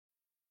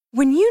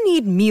When you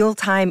need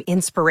mealtime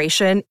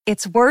inspiration,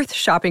 it's worth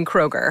shopping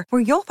Kroger,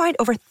 where you'll find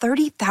over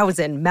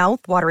 30,000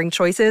 mouth-watering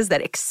choices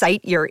that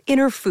excite your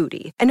inner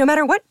foodie. And no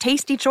matter what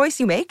tasty choice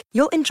you make,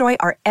 you'll enjoy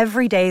our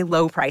everyday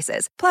low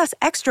prices, plus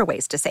extra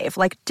ways to save,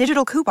 like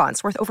digital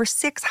coupons worth over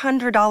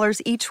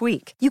 $600 each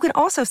week. You can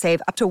also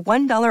save up to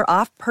 $1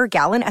 off per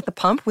gallon at the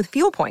pump with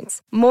fuel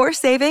points. More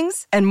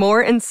savings and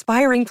more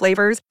inspiring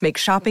flavors make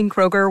shopping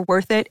Kroger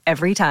worth it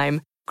every time.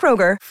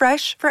 Kroger,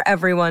 fresh for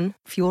everyone.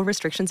 Fuel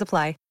restrictions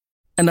apply.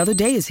 Another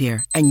day is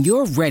here, and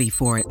you're ready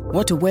for it.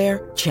 What to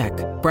wear? Check.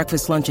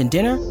 Breakfast, lunch, and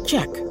dinner?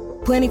 Check.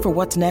 Planning for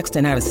what's next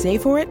and how to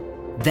save for it?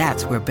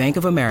 That's where Bank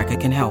of America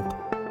can help.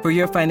 For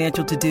your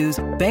financial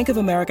to-dos, Bank of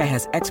America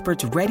has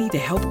experts ready to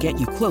help get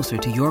you closer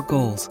to your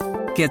goals.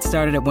 Get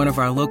started at one of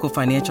our local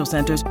financial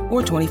centers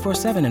or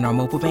 24/7 in our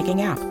mobile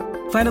banking app.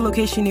 Find a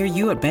location near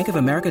you at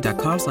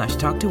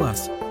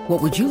bankofamerica.com/talktous.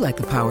 What would you like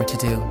the power to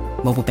do?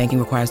 Mobile banking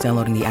requires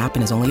downloading the app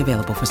and is only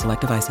available for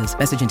select devices.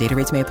 Message and data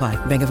rates may apply.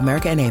 Bank of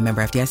America N.A.,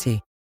 member FDIC.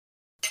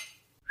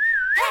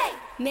 Hey!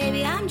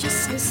 Maybe I'm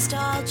just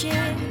nostalgic.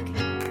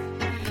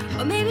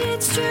 Or maybe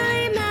it's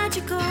truly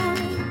magical.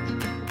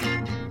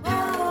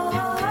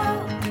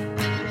 Oh,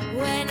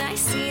 when I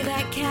see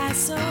that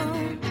castle,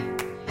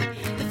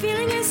 the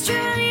feeling is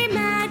truly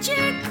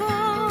magical.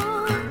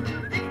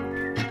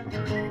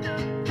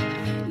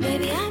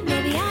 Maybe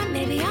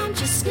I'm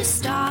just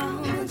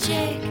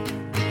nostalgic.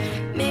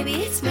 Maybe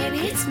it's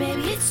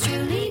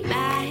truly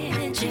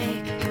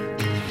magic.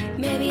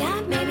 Maybe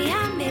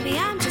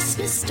I'm just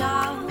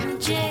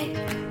nostalgic.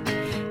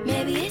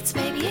 Maybe it's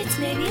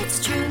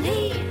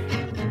truly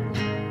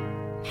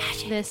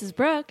magic. This is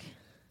Brooke.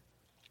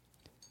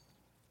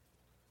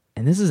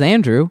 And this is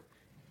Andrew.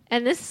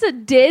 And this is a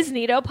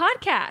Disneydo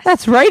podcast.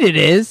 That's right, it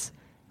is.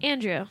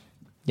 Andrew,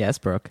 Yes,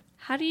 Brooke.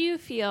 how do you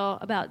feel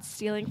about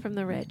stealing from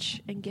the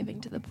rich and giving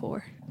to the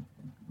poor?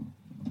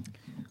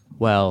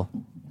 Well,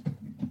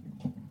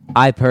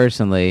 I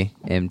personally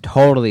am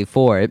totally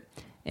for it.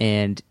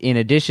 And in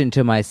addition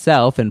to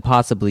myself and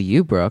possibly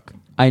you, Brooke,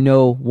 I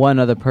know one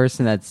other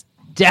person that's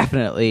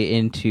definitely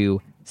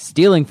into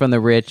stealing from the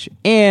rich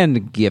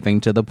and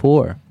giving to the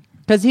poor.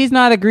 Because he's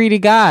not a greedy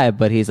guy,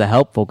 but he's a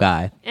helpful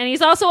guy. And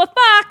he's also a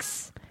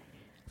fox.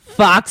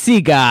 Foxy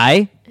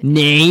guy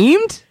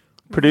named...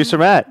 Producer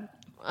Matt.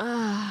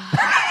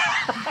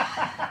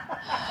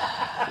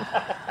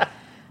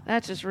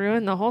 That just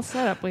ruined the whole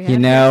setup we had. You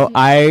know,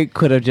 I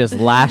could have just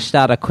lashed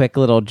out a quick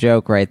little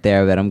joke right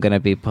there, but I'm going to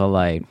be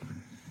polite.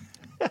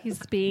 He's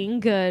being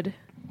good.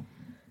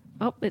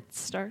 Oh, it's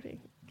starting.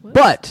 Whoops.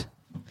 But...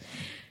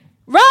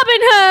 Robin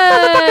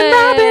Hood!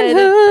 Robin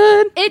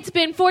Hood! It's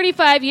been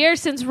 45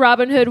 years since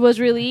Robin Hood was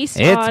released.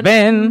 It's on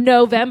been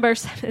November.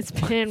 It's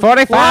been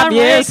 45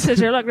 years since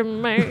you're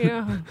looking at me.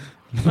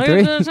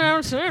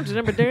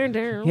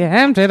 You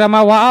emptied out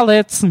my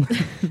wallets.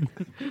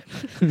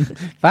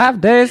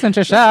 5 days since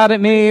you shot at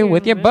me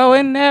with your bow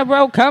and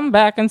arrow. Come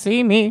back and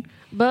see me.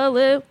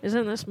 Baloo is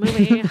in this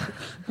movie.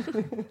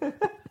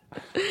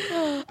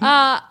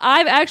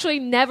 I've actually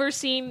never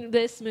seen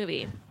this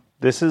movie.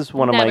 This is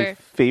one of Never. my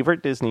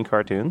favorite Disney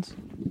cartoons.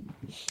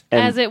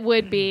 And As it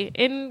would be.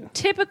 In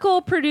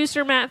typical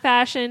producer Matt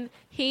fashion,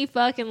 he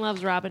fucking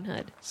loves Robin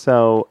Hood.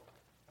 so,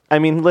 I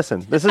mean,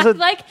 listen, this is a...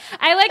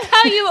 I like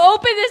how you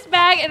open this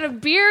bag and a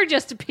beer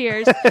just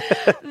appears.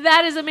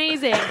 That is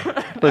amazing.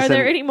 Are Listen,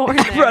 there any more in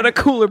there? Brought a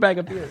cooler bag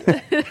of beer.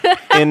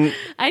 in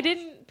I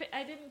didn't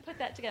put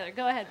that together.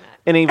 Go ahead, Matt.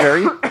 in a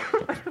very,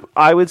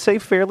 I would say,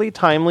 fairly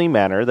timely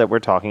manner that we're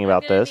talking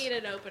about I'm gonna this. need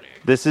an opener.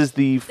 This is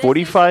the This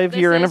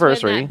 45-year is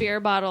anniversary. when that beer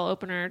bottle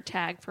opener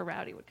tag for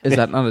Rowdy would come. Is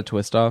that not a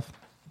twist off?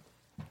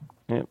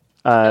 Yeah.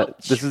 Nope,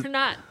 This sure is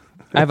not.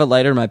 I have a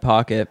lighter in my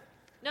pocket.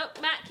 Nope,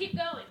 Matt, keep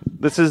going.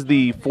 this is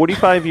the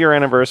 45-year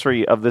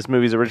anniversary of this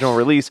movie's original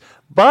release,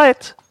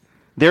 but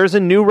there's a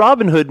new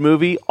Robin Hood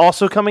movie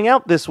also coming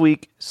out this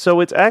week,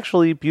 so it's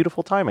actually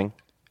beautiful timing.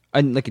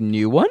 Like a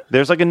new one?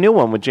 There's like a new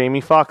one with Jamie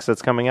Foxx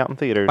that's coming out in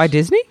theaters. By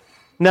Disney?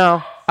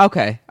 No,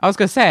 Okay. I was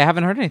going to say, I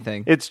haven't heard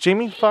anything. it's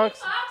Jamie Foxx.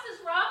 Fox is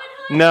Robin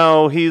Hood?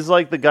 No, he's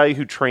like the guy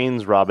who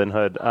trains Robin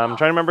Hood. I'm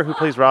trying to remember who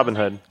plays Robin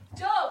Hood.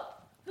 Dope.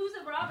 Who's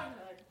a Robin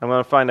Hood? I'm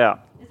going to find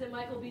out. Is it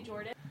Michael B.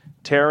 Jordan?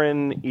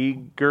 Taron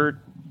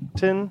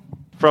Egerton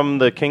from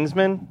The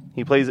Kingsman.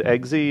 He plays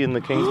Eggsy in the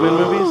Kingsman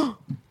movies.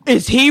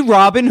 Is he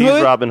Robin Hood?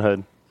 He's Robin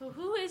Hood.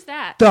 Who is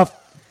that? The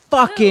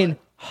fucking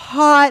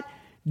hot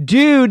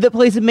dude that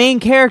plays the main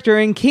character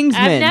in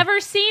Kingsman. I've never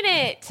seen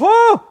it.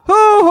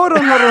 Hold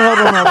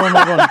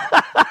on.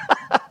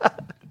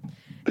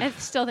 I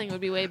still think it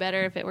would be way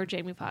better if it were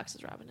Jamie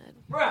Foxx's Robin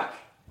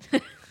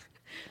Hood.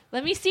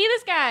 Let me see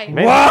this guy.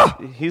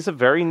 Man, he's a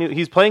very new...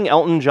 He's playing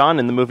Elton John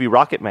in the movie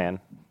Rocket Man.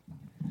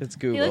 It's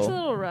He looks a Google.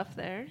 little rough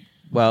there.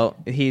 Well,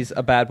 he's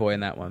a bad boy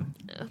in that one.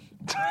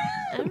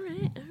 All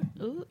right.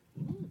 Ooh.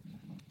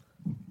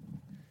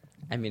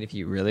 I mean, if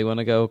you really want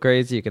to go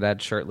crazy, you could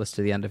add shirtless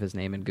to the end of his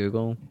name in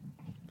Google.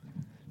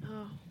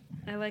 Oh,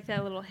 I like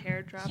that little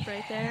hair drop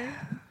right there.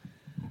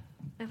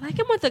 I like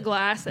him with the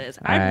glasses.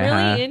 I'm Uh-huh.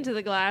 really into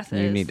the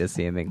glasses. You need to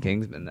see him in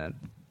Kingsman then.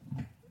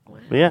 Wow.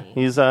 But yeah,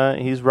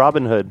 he's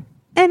Robin Hood.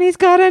 And he's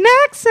got an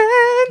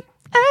accent.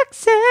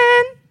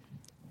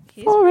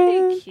 He's for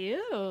pretty it.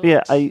 cute.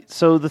 Yeah,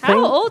 so the thing.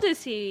 How old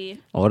is he?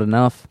 Old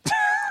enough.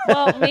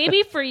 Well,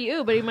 maybe for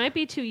you, but he might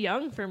be too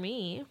young for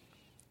me.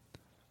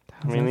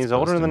 I mean, he's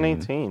older than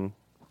 18.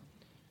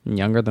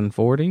 Younger than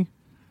 40?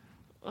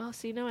 Well,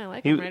 see, no, I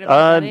like He- him right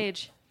about that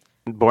age.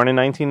 Born in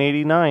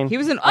 1989. He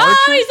was an Oh,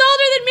 archer? he's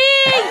older than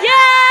me!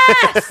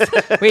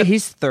 Yes! Wait,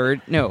 he's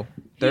third. No.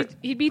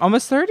 He'd be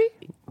Almost 30?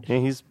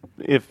 Yeah,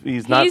 if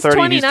he's not He's 30,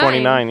 29. he's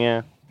 29.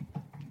 Yeah.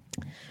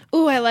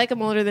 Ooh, I like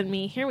him older than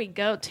me. Here we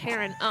go,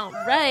 Taryn. All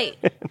right.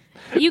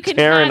 You can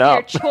Tearing have your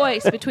up.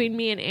 choice between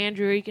me and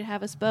Andrew, or you could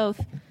have us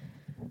both.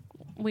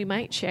 We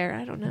might share.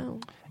 I don't know.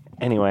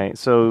 Anyway,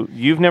 so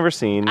you've never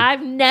seen.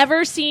 I've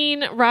never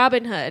seen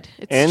Robin Hood.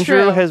 It's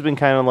Andrew true. has been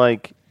kind of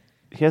like,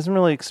 he hasn't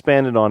really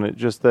expanded on it,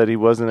 just that he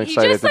wasn't He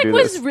excited just to do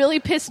was this. really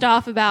pissed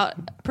off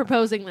about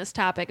proposing this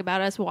topic,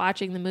 about us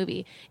watching the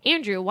movie.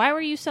 Andrew, why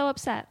were you so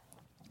upset?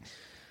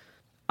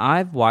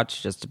 I've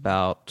watched just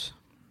about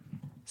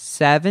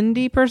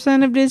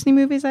 70% of Disney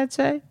movies, I'd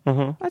say.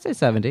 Mm-hmm. I'd say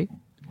 70.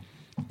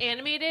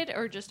 Animated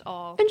or just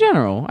all? In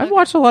general, I've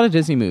watched a lot of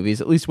Disney movies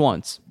at least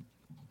once.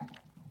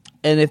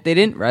 And if they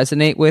didn't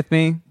resonate with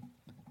me,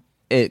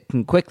 it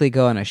can quickly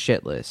go on a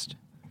shit list.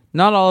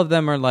 Not all of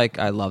them are like,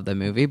 I love the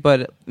movie,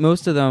 but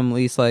most of them at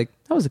least like,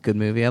 that was a good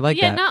movie. I like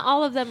Yeah, that. not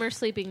all of them are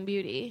Sleeping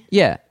Beauty.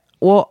 Yeah.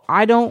 Well,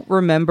 I don't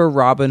remember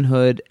Robin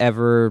Hood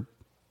ever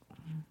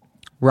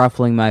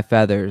ruffling my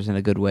feathers in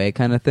a good way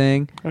kind of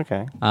thing.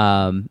 Okay.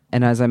 And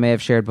as I may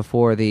have shared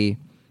before, the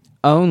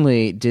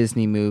only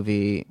Disney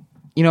movie...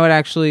 You know what,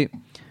 actually?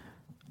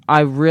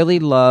 I really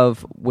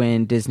love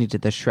when Disney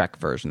did the Shrek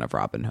version of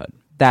Robin Hood.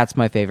 That's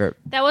my favorite.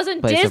 That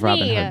wasn't Place of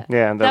Robin Disney. Hood.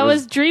 Yeah, that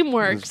was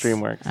DreamWorks. It was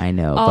DreamWorks. I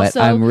know, Also,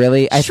 but I'm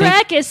really... I Shrek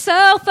think, is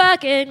so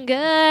fucking good.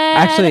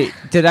 actually,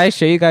 did I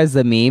show you guys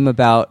the meme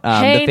about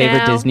Hey the favorite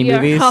now, Disney you're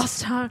movies? all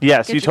star-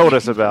 Yes, Get you your- told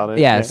us about it.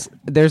 Yes.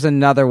 There's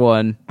another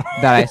one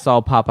that I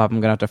saw pop up.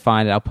 I'm going to have to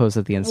find it. I'll post it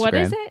to the Instagram. What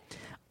is it?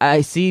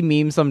 I see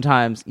memes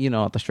sometimes, you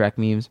know, the Shrek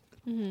memes.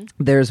 Mm-hmm.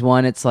 There's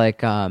one, it's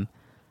like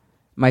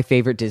my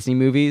favorite Disney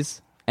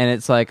movies, and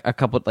it's like a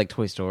couple, like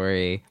Toy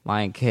Story,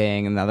 Lion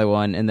King, another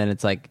one, and then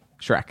it's like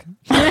Shrek.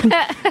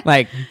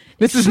 Like,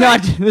 this is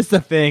the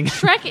thing.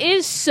 Shrek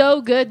is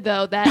so good,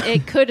 though, that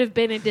it could have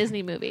been a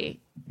Disney movie.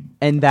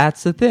 And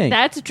that's the thing.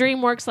 That's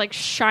DreamWorks' like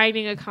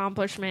shining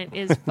accomplishment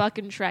is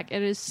fucking Shrek.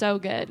 It is so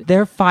good.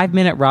 Their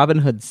 5-minute Robin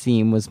Hood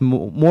scene was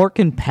more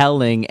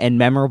compelling and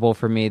memorable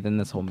for me than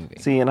this whole movie.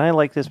 See, and I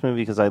like this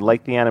movie because I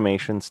like the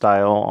animation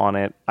style on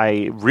it.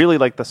 I really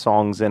like the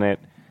songs in it.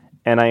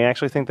 And I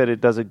actually think that it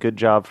does a good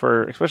job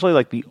for, especially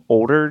like the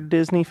older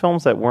Disney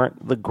films that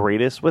weren't the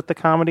greatest with the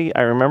comedy.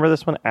 I remember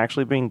this one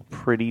actually being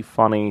pretty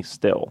funny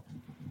still.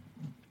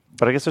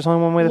 But I guess there's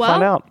only one way to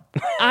find out.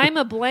 I'm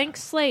a blank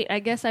slate. I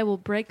guess I will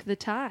break the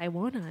tie,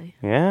 won't I?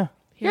 Yeah.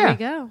 Here we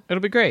go. It'll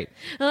be great.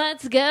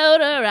 Let's go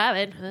to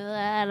Robin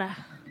Hood.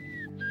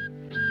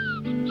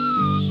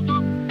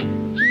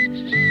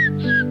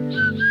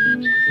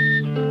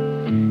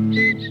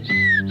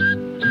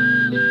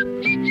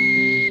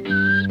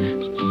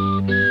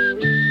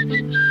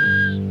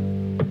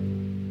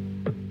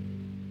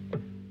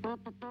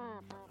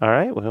 All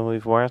right. Well,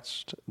 we've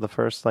watched the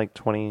first like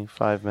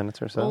 25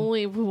 minutes or so.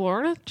 Only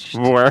watched.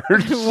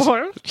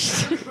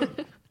 Words.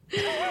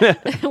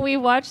 We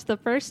watched the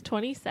first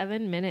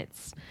 27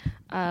 minutes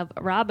of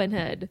Robin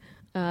Hood.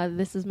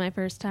 This is my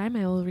first time,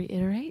 I will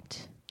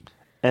reiterate.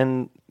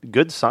 And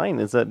good sign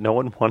is that no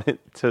one wanted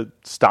to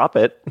stop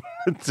it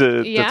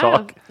to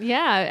talk.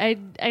 Yeah,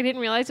 I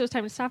didn't realize it was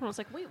time to stop, and I was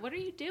like, wait, what are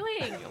you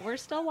doing? We're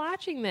still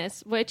watching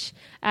this, which,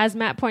 as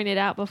Matt pointed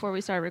out before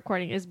we started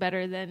recording, is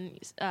better than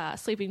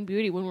Sleeping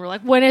Beauty when we're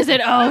like, when is it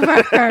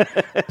over?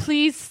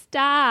 Please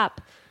stop.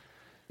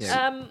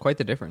 Yeah, quite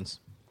the difference.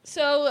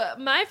 So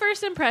my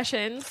first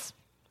impressions,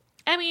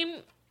 I mean,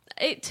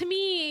 to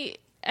me,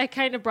 I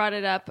kind of brought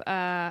it up.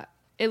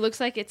 It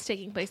looks like it's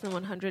taking place in the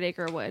 100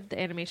 Acre Wood.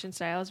 The animation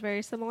style is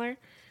very similar,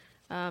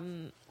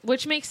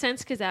 which makes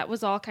sense because that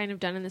was all kind of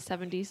done in the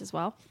 70s as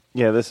well.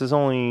 Yeah, this is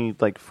only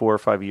like 4 or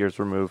 5 years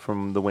removed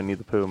from the Winnie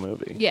the Pooh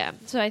movie. Yeah,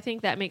 so I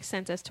think that makes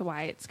sense as to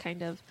why it's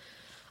kind of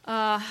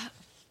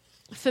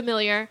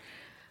familiar.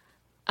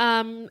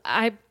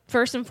 I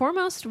first and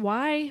foremost,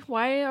 why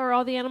are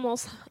all the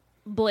animals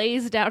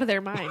blazed out of their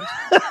mind?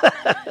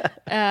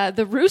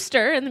 The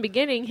rooster in the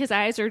beginning, his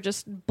eyes are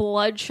just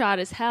bloodshot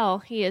as hell.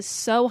 He is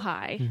so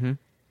high. Mm-hmm.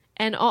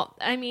 And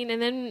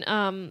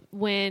then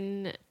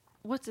when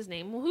what's his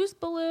name? Who's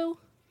Baloo?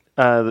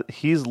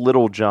 He's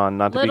Little John,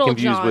 not to Little be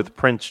confused John. with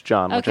Prince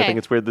John, which I Okay. think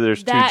it's weird that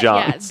there's That, two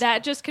Johns. Yeah,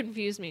 that just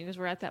confused me because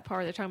we're at that part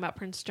where they're talking about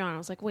Prince John. I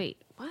was like,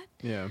 wait, what?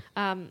 Yeah.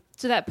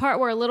 So that part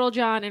where Little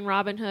John and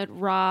Robin Hood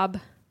rob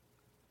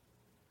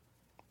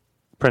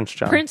Prince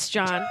John. Prince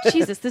John.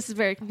 Jesus, this is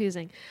very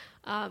confusing.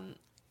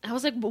 I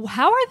was like,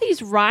 how are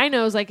these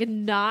rhinos like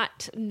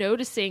not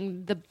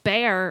noticing the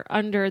bear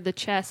under the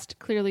chest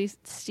clearly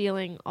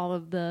stealing all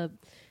of the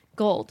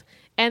gold?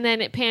 And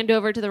then it panned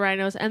over to the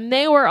rhinos, and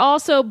they were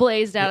also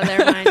blazed out of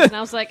their minds. And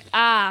I was like,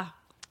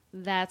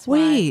 That's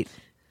Wait,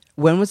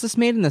 when was this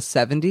made? In the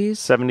 70s?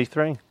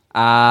 73.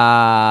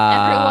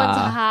 why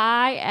everyone's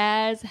high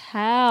as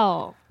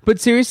hell. But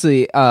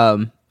seriously,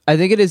 I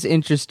think it is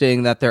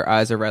interesting that their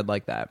eyes are red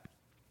like that.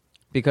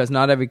 Because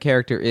not every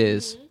character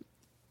is.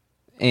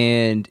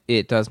 And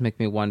it does make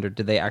me wonder,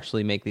 did they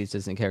actually make these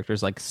Disney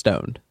characters like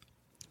stoned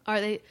Are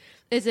they?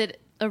 Is it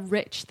a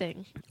rich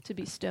thing to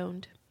be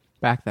stoned?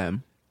 back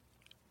then?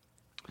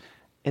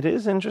 It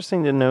is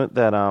interesting to note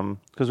that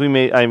because you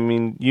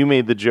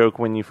made the joke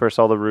when you first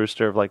saw the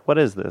rooster of like, what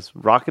is this,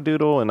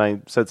 Rockadoodle? And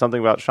I said something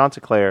about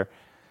Chanticleer,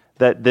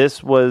 that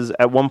this was,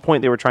 at one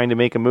point they were trying to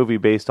make a movie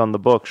based on the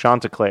book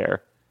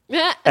Chanticleer.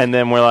 And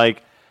then we're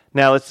like,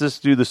 now let's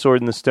just do the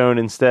Sword and the Stone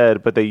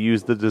instead, but they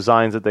used the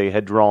designs that they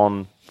had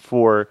drawn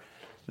for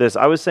this.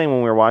 I was saying when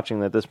we were watching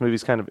that this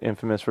movie's kind of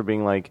infamous for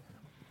being like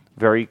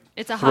very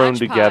It's a thrown hodgepodge.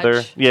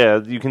 together.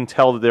 Yeah, you can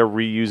tell that they're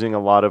reusing a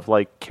lot of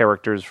like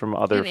characters from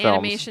other In films.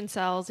 animation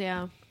cells,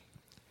 yeah.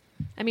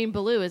 I mean,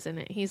 Baloo is in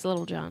it. He's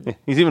Little John.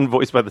 He's even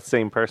voiced by the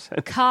same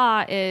person.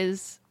 Ka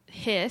is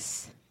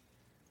Hiss.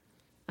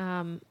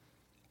 I'm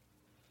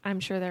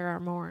sure there are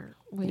more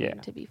waiting Yeah.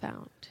 to be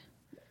found.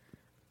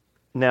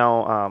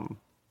 Now,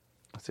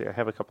 let's see. I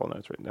have a couple of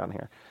notes written down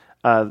here.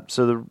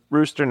 So the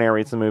rooster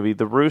narrates the movie.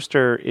 The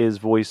rooster is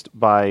voiced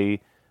by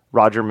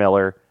Roger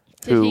Miller.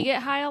 Did he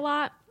get high a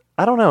lot?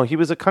 I don't know. He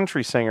was a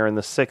country singer in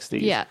the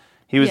 60s. Yeah.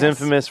 He was Yes.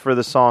 infamous for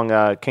the song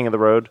King of the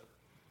Road.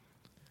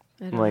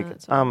 I don't know Like,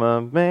 that song. I'm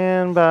a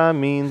man by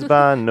means,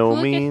 by no Look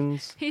at-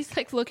 means. He's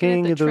like looking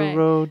King at of the the tray.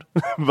 Road.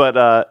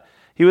 But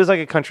he was like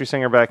a country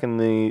singer back in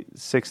the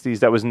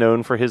 60s that was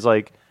known for his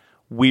like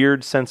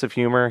weird sense of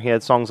humor. He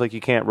had songs like You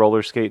Can't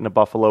Roller Skate in a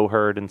Buffalo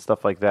Herd and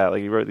stuff like that.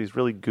 Like he wrote these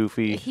really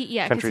goofy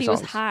Yeah, because country he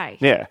songs. was high.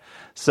 Yeah.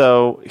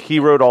 So he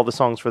wrote all the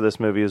songs for this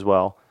movie as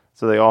well.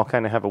 So they all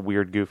kind of have a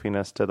weird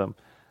goofiness to them.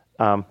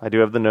 I do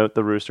have the note,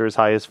 the rooster is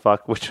high as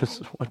fuck, which is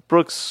what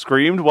Brooke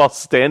screamed while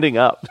standing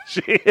up.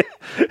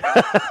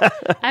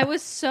 I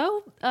was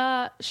so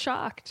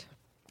shocked.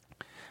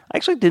 I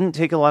actually didn't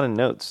take a lot of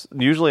notes.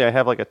 Usually I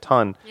have like a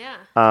ton.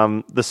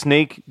 Yeah. The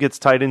snake gets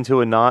tied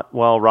into a knot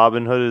while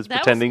Robin Hood is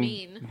That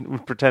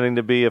was pretending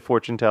to be a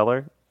fortune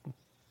teller. It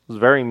was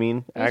very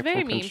mean. It was actual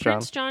very mean. Prince John.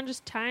 Prince John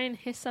just tying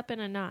Hiss up in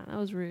a knot. That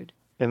was rude.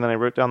 And then I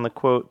wrote down the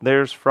quote,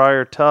 "There's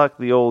Friar Tuck,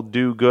 the old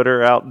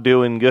do-gooder out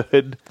doing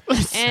good."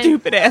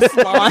 Stupid ass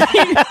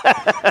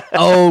line.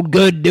 Old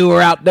good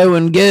doer out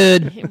doing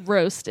good. He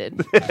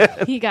roasted.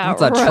 He got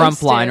That's a roasted.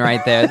 Trump line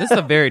right there. This is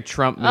a very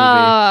Trump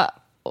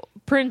movie.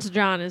 Prince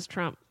John is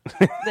Trump.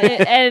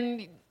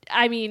 And,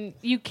 I mean,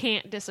 you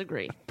can't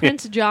disagree.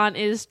 Prince John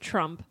is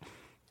Trump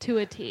to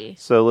a T.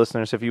 So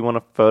listeners, if you want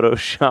to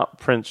Photoshop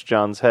Prince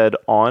John's head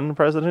on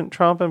President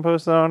Trump and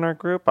post it on our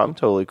group, I'm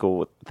totally cool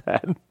with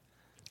that.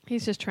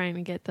 He's just trying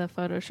to get the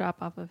Photoshop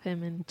off of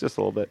him and Just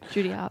a little bit.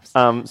 Judy Hopps.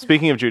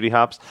 Speaking of Judy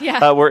Hopps,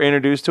 Yeah. we're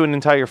introduced to an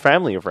entire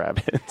family of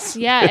rabbits.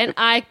 Yeah, and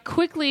I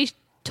quickly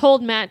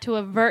told Matt to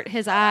avert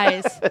his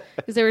eyes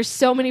because there were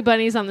so many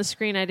bunnies on the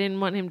screen. I didn't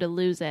want him to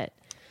lose it.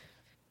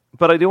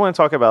 But I do want to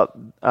talk about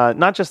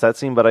not just that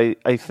scene, but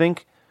I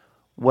think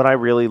what I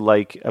really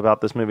like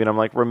about this movie, and I'm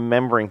like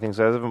remembering things.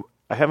 I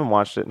haven't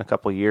watched it in a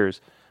couple of years,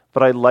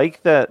 but I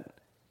like that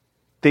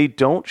they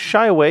don't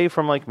shy away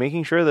from like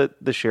making sure that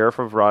the sheriff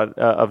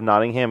of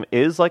Nottingham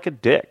is like a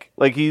dick.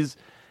 Like he's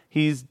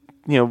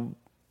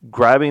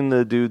grabbing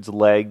the dude's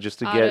leg just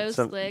to get Otto's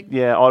some leg.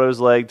 Otto's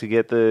leg to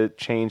get the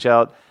change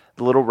out.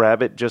 The little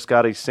rabbit just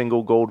got a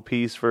single gold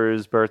piece for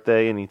his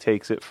birthday, and he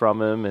takes it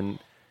from him. And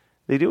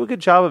they do a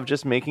good job of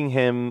just making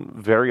him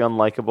very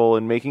unlikable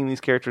and making these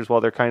characters, while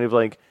they're kind of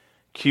like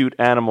cute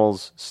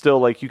animals, still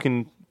like you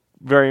can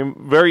very,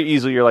 very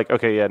easily, you're like,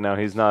 okay, yeah, no,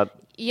 he's not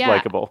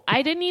likable.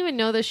 I didn't even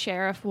know the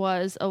sheriff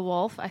was a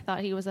wolf. I thought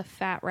he was a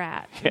fat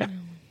rat. Yeah.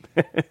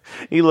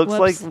 He looks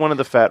Whoops. like one of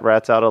the fat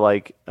rats out of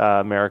like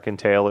American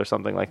Tail or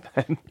something like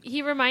that.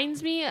 He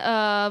reminds me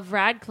of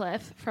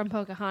Radcliffe from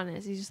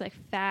Pocahontas. He's just like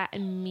fat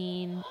and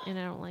mean, and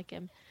I don't like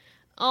him.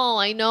 Oh,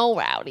 I know,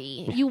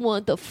 Rowdy. You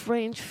want the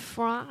French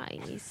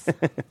fries.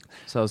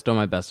 So I was doing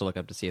my best to look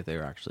up to see if they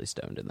were actually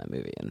stoned in that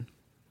movie, and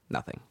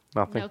nothing.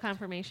 Nothing. No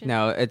confirmation.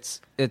 No,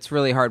 it's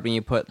really hard when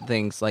you put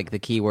things like the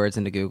keywords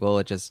into Google.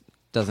 It just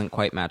doesn't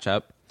quite match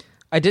up.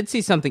 I did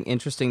see something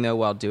interesting though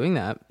while doing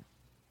that.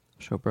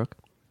 Showbrook.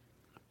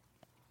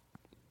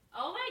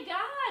 Oh my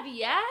God!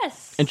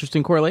 Yes.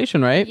 Interesting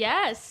correlation, right?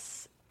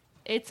 Yes.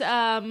 It's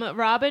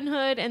Robin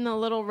Hood and the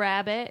Little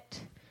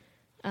Rabbit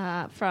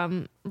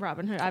from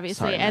Robin Hood,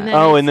 obviously. Sorry, and Matt.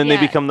 then And then they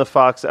become the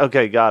fox.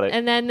 Okay, got it.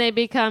 And then they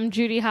become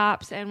Judy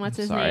Hopps and what's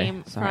his Sorry,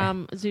 name sorry.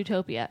 from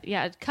Zootopia.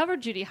 Yeah, it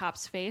covered Judy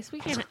Hopps' face. We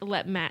can't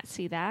let Matt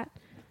see that.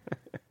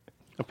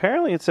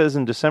 Apparently, it says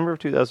in December of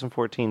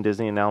 2014,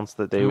 Disney announced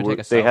that Can we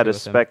take a they had selfie a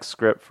with him? spec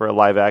script for a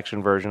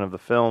live-action version of the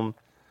film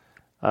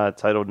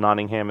titled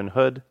Nottingham and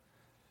Hood,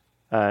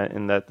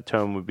 and that the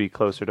tone would be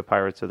closer to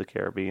Pirates of the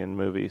Caribbean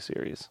movie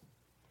series.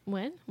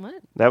 When? What?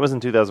 That was in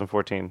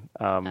 2014.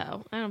 Oh,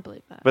 I don't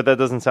believe that. But that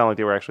doesn't sound like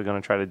they were actually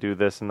going to try to do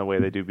this in the way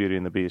they do Beauty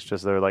and the Beast.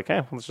 Just they're like,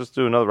 hey, let's just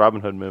do another Robin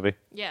Hood movie.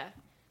 Yeah.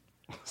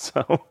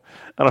 So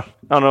I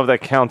don't know if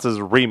that counts as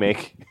a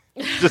remake.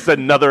 Just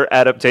another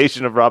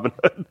adaptation of Robin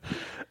Hood.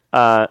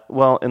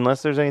 Well,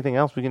 unless there's anything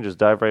else, we can just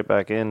dive right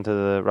back into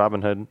the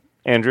Robin Hood.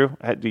 Andrew,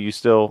 do you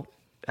still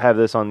have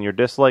this on your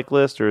dislike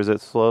list, or is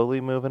it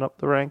slowly moving up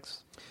the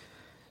ranks?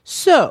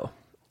 So,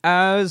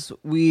 as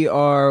we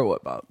are,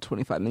 about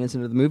 25 minutes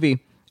into the movie,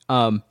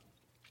 I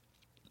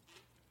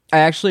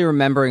actually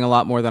remembering a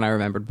lot more than I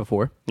remembered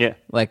before. Yeah.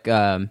 Like,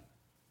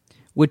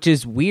 which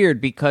is weird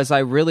because I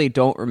really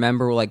don't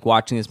remember, like,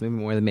 watching this movie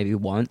more than maybe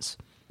once.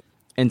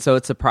 And so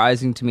it's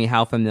surprising to me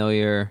how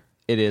familiar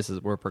it is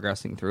as we're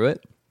progressing through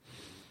it.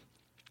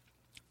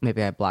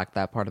 Maybe I blacked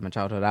that part of my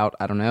childhood out.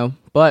 I don't know.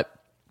 But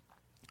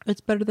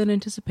it's better than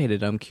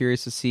anticipated. I'm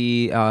curious to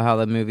see how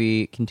the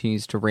movie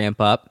continues to ramp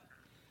up.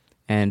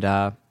 And,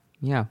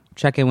 yeah,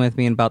 check in with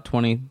me in about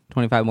 20,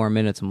 25 more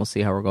minutes, and we'll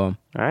see how we're going.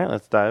 All right,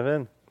 let's dive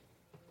in.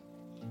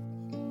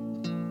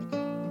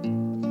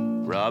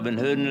 Robin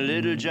Hood and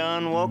Little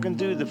John walking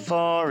through the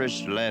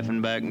forest,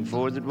 laughing back and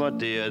forth at what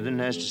the other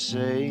has to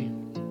say.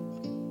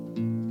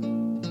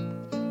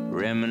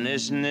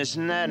 Reminiscing this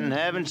and that and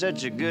having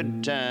such a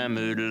good time.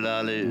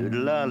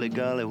 Oodle-lolly,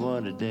 golly,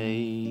 what a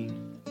day.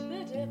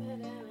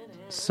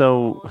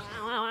 So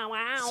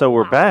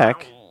we're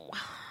back.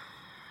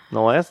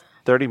 The last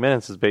 30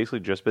 minutes has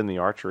basically just been the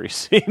archery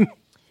scene.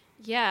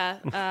 Yeah,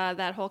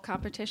 that whole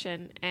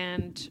competition.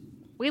 And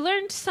we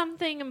learned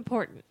something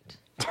important.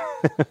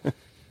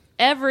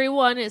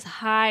 Everyone is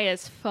high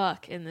as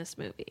fuck in this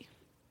movie.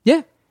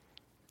 Yeah.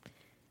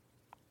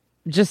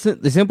 Just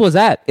as simple as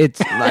that.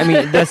 I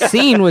mean, the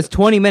scene was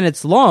 20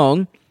 minutes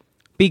long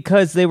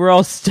because they were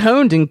all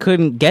stoned and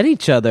couldn't get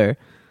each other.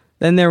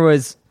 Then there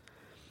was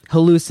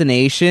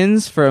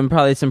hallucinations from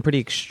probably some pretty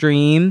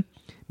extreme,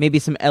 maybe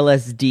some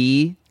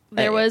LSD.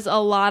 There was a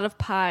lot of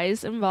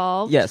pies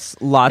involved. Yes,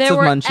 lots there of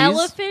were munchies.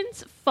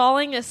 Elephants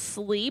falling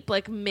asleep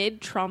like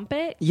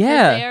mid-trumpet.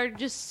 Yeah. They are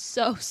just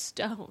so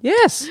stoned.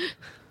 Yes. It's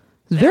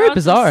They're very on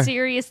bizarre. some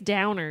serious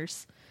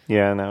downers.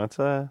 Yeah, no,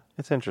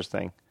 it's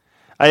interesting.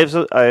 I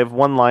have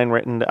one line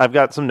written. I've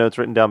got some notes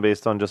written down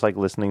based on just like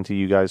listening to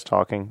you guys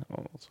talking. Oh,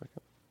 1 second.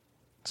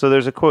 So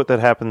there's a quote that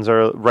happens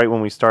right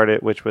when we start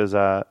it, which was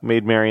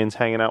Maid Marian's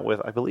hanging out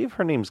with, I believe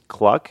her name's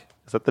Cluck.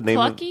 Is that the name?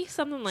 Clucky?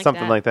 Something like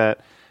something that. like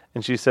that.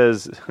 And she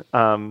says,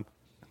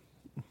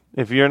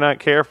 if you're not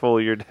careful,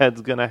 your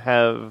dad's going to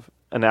have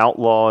an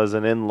outlaw as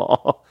an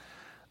in-law.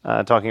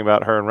 Talking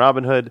about her and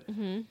Robin Hood.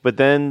 Mm-hmm. But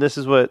then this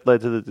is what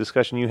led to the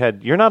discussion you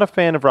had. You're not a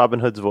fan of Robin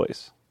Hood's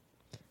voice.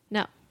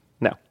 No.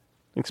 No.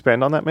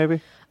 Expand on that,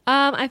 maybe?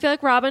 I feel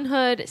like Robin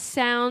Hood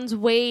sounds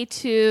way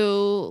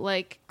too,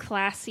 like,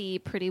 classy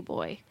pretty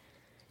boy.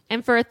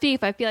 And for a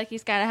thief, I feel like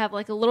he's got to have,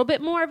 like, a little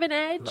bit more of an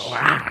edge.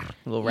 A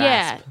little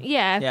rasp.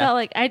 Yeah. I felt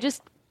like You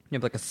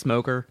have like a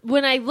smoker.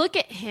 when I look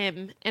at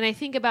him and I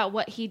think about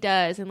what he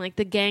does and, like,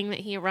 the gang that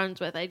he runs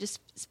with, I just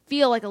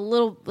feel like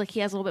he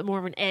has a little bit more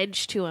of an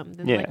edge to him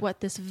than, like,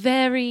 what this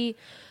very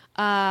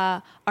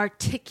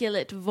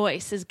articulate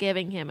voice is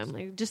giving him. I'm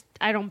like,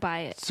 I don't buy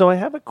it. So I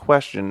have a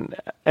question,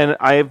 and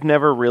I've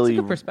never really... It's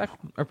a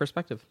good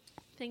perspective.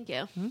 Thank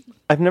you.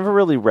 I've never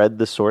really read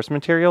the source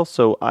material,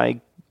 so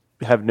I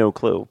have no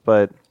clue.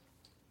 But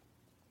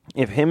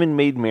if him and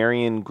Maid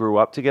Marian grew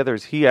up together,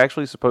 is he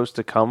actually supposed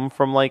to come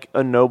from like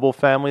a noble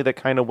family that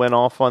kind of went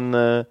off on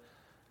the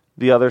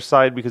other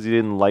side because he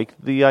didn't like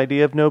the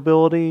idea of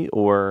nobility,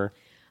 or?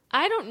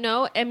 I don't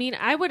know. I mean,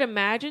 I would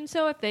imagine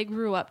so if they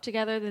grew up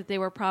together that they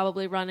were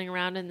probably running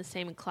around in the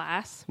same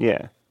class.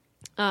 Yeah.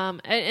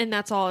 And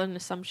that's all an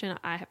assumption.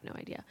 I have no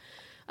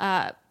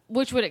idea.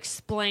 Which would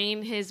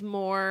explain his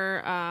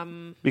more...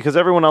 because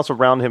everyone else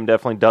around him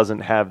definitely doesn't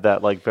have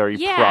that like very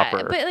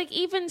proper... but like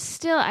even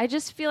still, I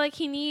just feel like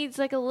he needs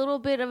like a little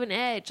bit of an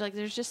edge. Like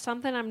there's just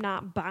something I'm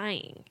not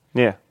buying.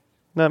 Yeah.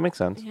 No, that makes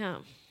sense. Yeah.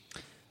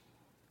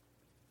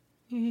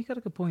 Yeah, you got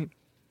a good point.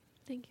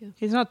 Thank you.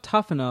 He's not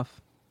tough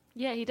enough.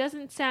 Yeah, he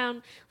doesn't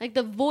sound... Like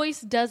the voice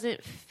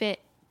doesn't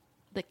fit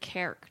the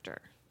character.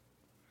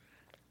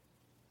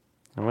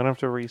 I'm going to have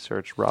to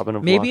research Robin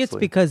of Maybe it's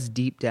Locksley. because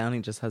deep down he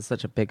just has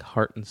such a big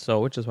heart and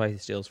soul, which is why he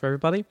steals for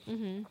everybody.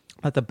 Mm-hmm.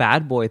 But the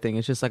bad boy thing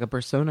is just like a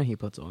persona he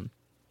puts on.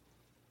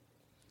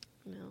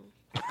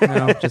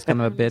 No, just kind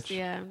of a bitch.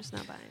 I'm just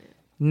not buying it.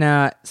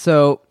 Nah,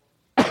 so...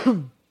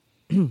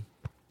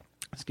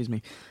 excuse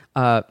me.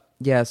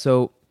 Yeah,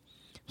 so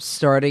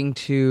starting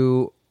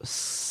to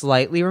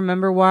slightly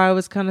remember why I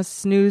was kind of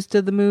snoozed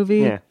to the movie.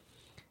 Yeah.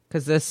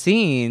 Because the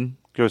scene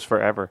Goes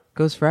forever.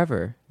 goes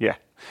forever. Yeah.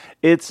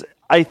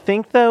 I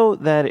think though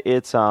that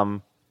it's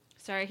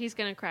Sorry, he's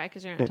going to cry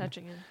because you're not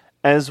touching him.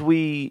 as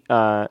we He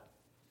as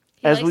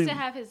likes we to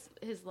have his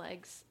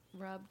legs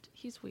rubbed.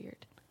 He's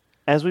weird.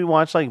 as we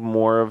watch like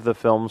more of the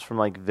films from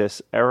like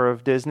this era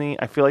of Disney,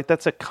 I feel like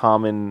that's a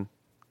common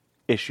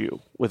issue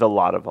with a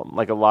lot of them.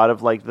 Like a lot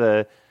of like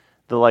the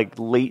like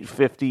late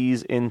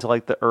 50s into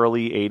like the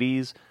early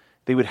 80s,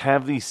 they would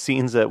have these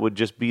scenes that would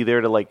just be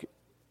there to like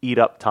eat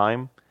up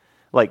time.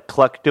 Like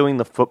Cluck doing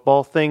the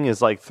football thing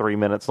is like 3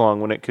 minutes long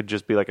when it could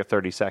just be like a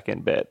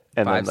 30-second bit.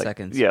 And 5 then, like,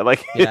 seconds. Yeah,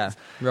 like Yeah,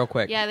 real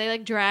quick. Yeah, they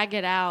like drag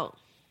it out.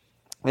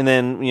 And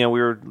then, we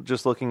were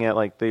just looking at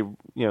like they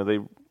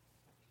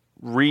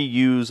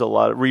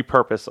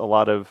repurpose a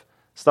lot of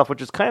stuff,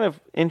 which is kind of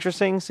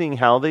interesting seeing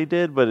how they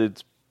did, but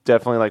it's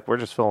definitely like we're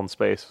just filling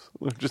space.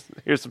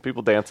 Here's some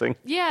people dancing.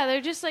 Yeah,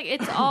 they're just like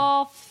it's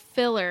all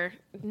filler,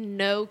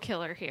 no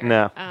killer here.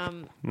 No.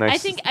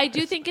 Nice. I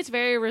do think it's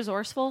very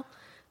resourceful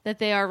that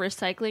they are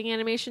recycling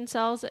animation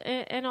cells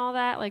and all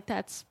that. Like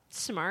that's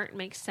smart,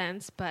 makes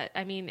sense, but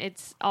I mean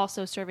it's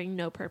also serving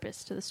no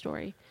purpose to the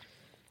story.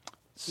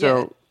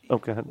 So, go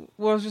ahead.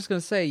 Well, I was just going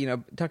to say,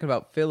 talking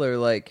about filler,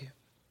 like,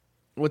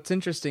 what's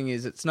interesting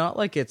is it's not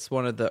like it's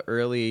one of the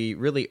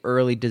really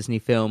early Disney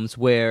films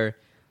where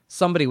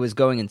somebody was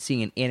going and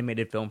seeing an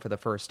animated film for the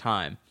first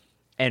time,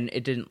 and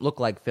it didn't look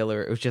like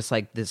filler. It was just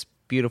like this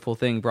beautiful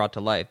thing brought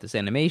to life, this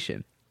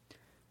animation.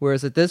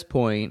 Whereas at this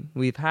point,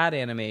 we've had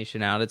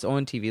animation out. It's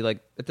on TV. Like,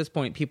 at this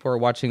point, people are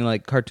watching,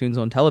 like, cartoons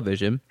on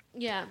television.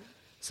 Yeah.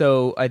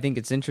 So I think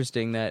it's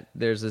interesting that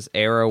there's this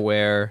era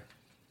where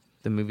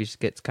the movie just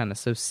gets kind of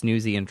so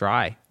snoozy and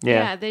dry.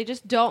 Yeah, they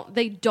just don't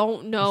know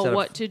Instead of-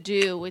 what to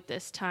do with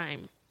this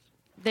time.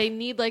 They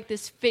need like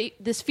this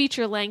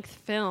feature length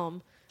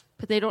film,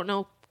 but they don't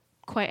know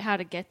quite how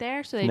to get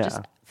there, so they just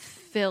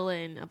fill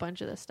in a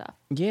bunch of this stuff.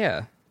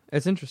 Yeah,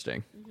 it's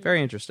interesting.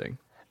 Very interesting.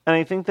 And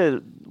I think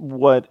that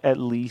what at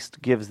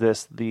least gives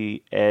this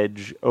the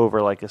edge over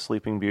like a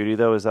Sleeping Beauty,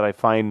 though, is that I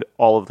find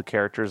all of the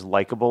characters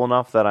likable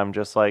enough that I'm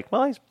just like,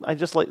 well, I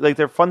just like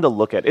they're fun to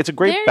look at. It's a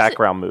great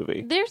background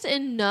movie. There's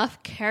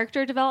enough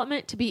character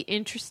development to be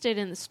interested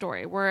in the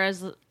story,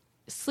 whereas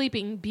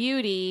Sleeping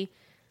Beauty,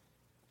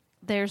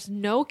 there's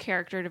no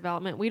character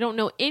development. We don't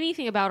know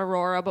anything about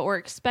Aurora, but we're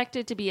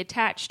expected to be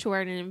attached to her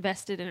and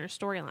invested in her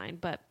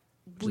storyline, but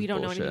we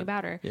don't know anything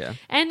about her. Yeah.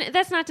 And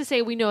that's not to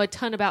say we know a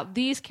ton about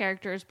these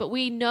characters, but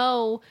we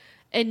know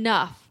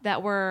enough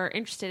that we're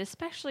interested,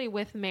 especially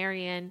with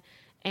Marion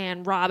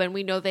and Robin.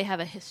 We know they have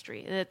a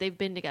history, that they've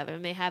been together,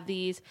 and they have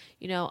these,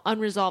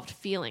 unresolved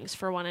feelings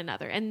for one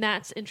another. And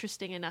that's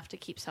interesting enough to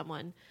keep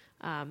someone,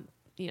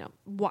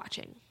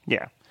 watching.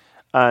 Yeah.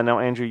 Now,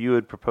 Andrew, you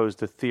had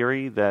proposed a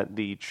theory that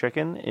the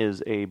chicken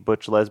is a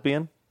butch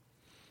lesbian.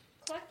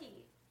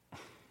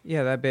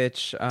 Yeah, that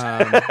bitch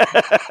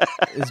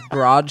is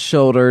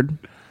broad-shouldered.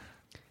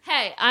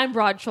 Hey, I'm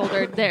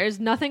broad-shouldered. There's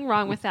nothing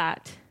wrong with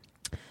that.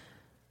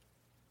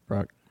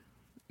 Brooke,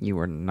 you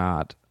are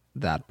not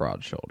that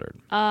broad-shouldered.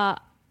 I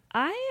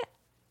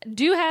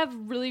do have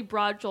really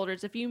broad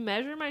shoulders. If you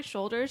measure my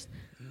shoulders,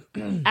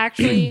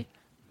 actually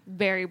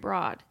very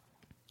broad.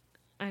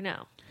 I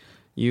know.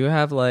 You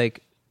have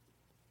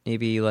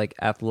maybe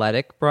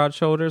athletic broad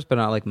shoulders, but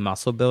not like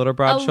muscle builder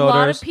broad shoulders. A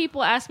lot of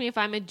people ask me if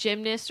I'm a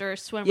gymnast or a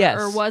swimmer, Yes.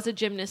 or was a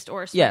gymnast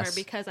or a swimmer, Yes.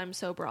 because I'm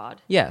so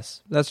broad.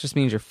 Yes, that just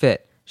means you're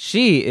fit.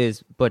 She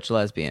is butch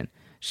lesbian.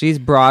 She's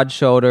broad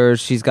shoulders.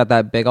 She's got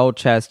that big old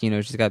chest.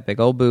 She's got big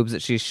old boobs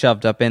that she's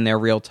shoved up in there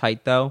real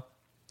tight, though.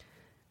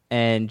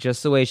 And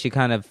just the way she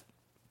kind of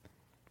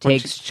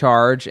takes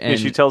charge. And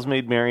she tells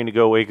Maid Marian to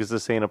go away because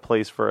this ain't a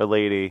place for a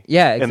lady.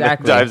 Yeah, And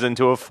exactly. then dives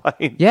into a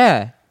fight.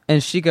 Yeah,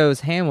 and she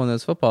goes ham on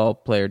those football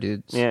player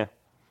dudes. Yeah.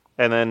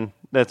 And then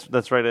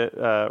that's right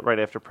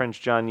after Prince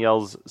John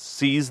yells,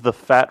 "Seize the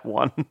fat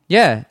one."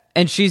 Yeah,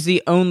 and she's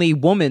the only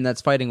woman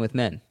that's fighting with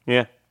men.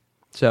 Yeah.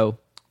 So,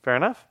 Fair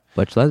enough.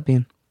 butch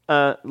lesbian.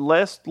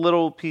 Last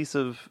little piece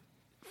of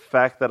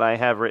fact that I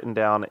have written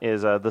down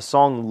is the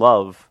song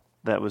 "Love"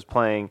 that was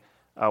playing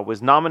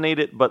was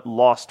nominated but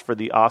lost for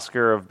the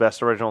Oscar of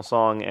Best Original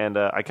Song, and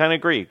I kind of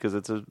agree because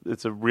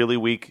it's a really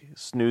weak,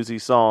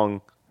 snoozy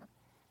song.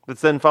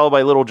 That's then followed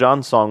by Little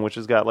John's song, which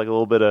has got like a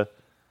little bit of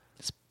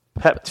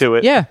pep to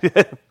it. Yeah,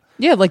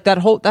 yeah. Like that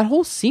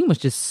whole scene was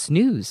just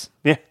snooze.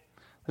 Yeah.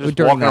 Just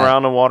During walking that.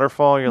 around a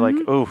waterfall, you're like,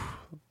 oof,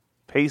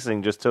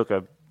 pacing just took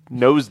a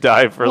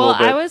nosedive for a Well,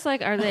 little bit. I was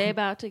like, are they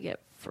about to get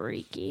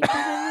freaky in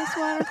this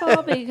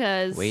waterfall?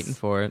 Because Waiting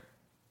for it.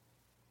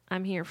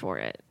 I'm here for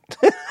it.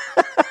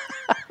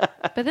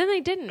 But then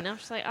they didn't. I was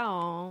just like,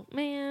 oh,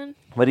 man.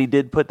 But he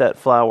did put that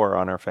flower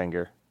on her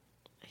finger.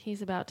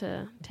 He's about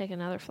to take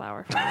another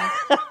flower from her.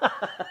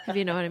 If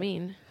you know what I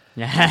mean.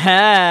 Do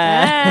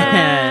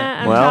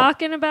I'm Well-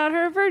 talking about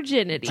her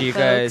virginity. you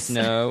folks. guys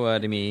know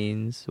what it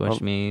means? What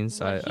she means?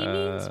 What he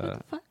means? What the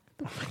fuck?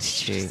 What did you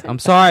she- just say? I'm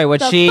sorry. What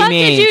The she fuck did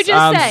means? you just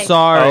I'm say?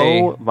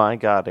 sorry. Oh my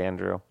God,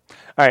 Andrew.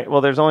 All right,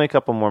 well, there's only a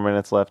couple more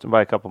minutes left. And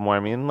by a couple more, I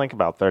mean like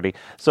about 30.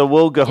 So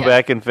we'll go Yeah.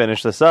 back and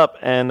finish this up,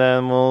 and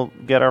then we'll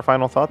get our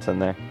final thoughts in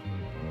there.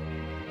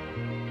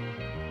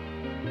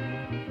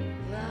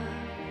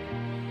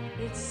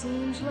 It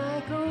seems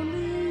like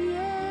only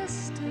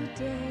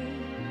yesterday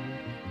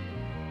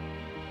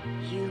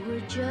you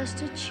were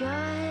just a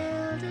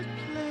child at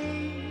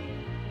play.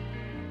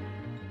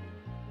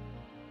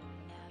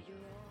 Now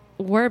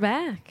you're We're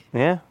back.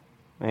 Yeah,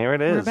 here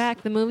it is. We're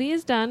back. The movie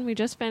is done. We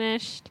just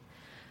finished.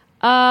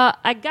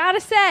 I gotta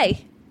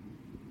say,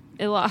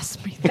 it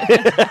lost me.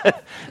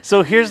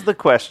 So here's the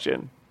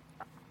question.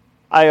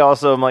 I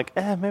also am like,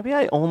 maybe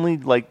I only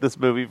like this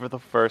movie for the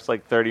first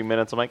 30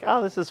 minutes. I'm like,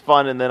 oh, this is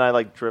fun, and then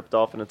I drift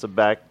off, and it's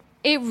a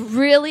It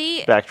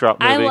really. backdrop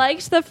movie. I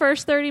liked the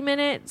first 30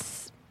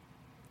 minutes.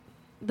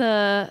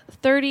 the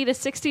 30 to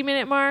 60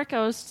 minute mark,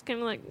 I was kind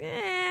of like,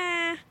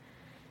 eh.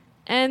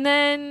 And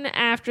then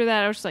after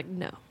that, I was just like,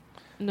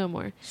 no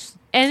more.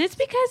 And it's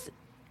because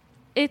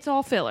it's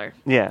all filler.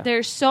 Yeah.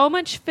 There's so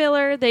much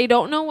filler. They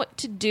don't know what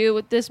to do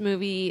with this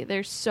movie.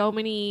 There's so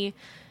many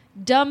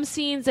dumb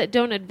scenes that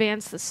don't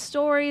advance the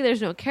story.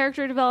 There's no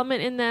character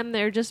development in them.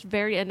 They're just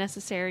very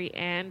unnecessary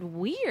and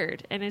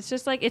weird. And it's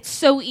just like, it's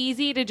so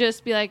easy to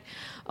just be like,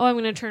 oh, I'm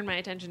going to turn my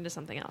attention to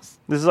something else.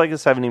 This is like a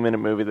 70-minute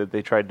movie that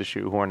they tried to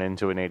shoehorn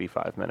into an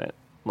 85-minute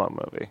long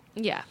movie.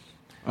 Yeah.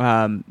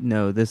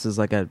 No, this is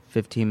like a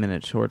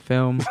 15-minute short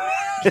film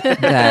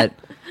that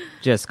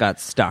just got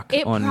stuck.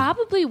 It on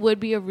probably would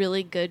be a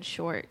really good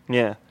short.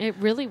 Yeah. It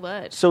really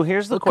would. So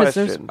here's the 'cause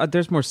question.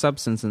 There's more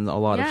substance in a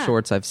lot of Yeah.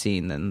 shorts I've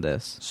seen than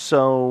this.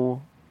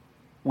 So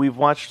we've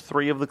watched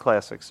 3 of the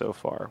classics so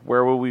far.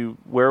 Where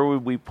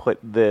would we put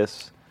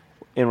this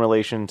in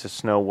relation to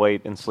Snow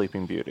White and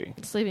Sleeping Beauty?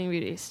 Sleeping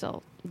Beauty is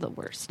still the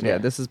worst. Yeah,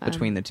 this is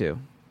between the two.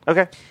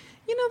 Okay.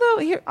 You know,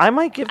 though, here I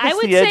might give this I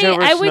would the edge say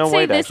over I Snow would say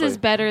White, this actually. is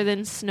better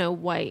than Snow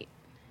White.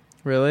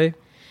 really.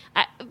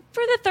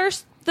 For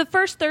the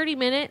first 30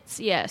 minutes,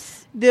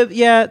 yes.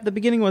 The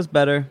beginning was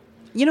better.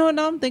 You know what?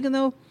 Now I'm thinking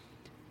though,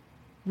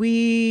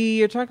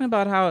 you're talking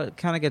about how it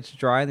kind of gets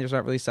dry and there's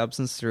not really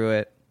substance through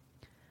it,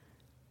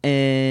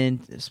 and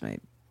this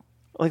might.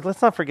 Like,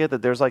 let's not forget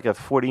that there's like a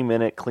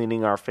 40-minute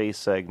cleaning our face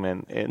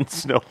segment in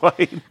Snow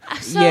White.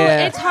 So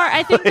Yeah. it's hard.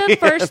 I think the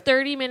first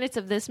 30 minutes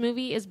of this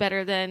movie is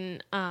better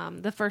than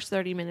the first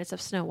 30 minutes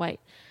of Snow White.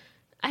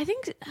 I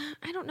think,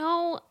 I don't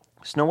know.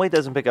 Snow White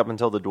doesn't pick up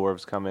until the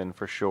dwarves come in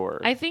for sure.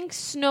 I think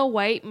Snow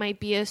White might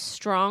be a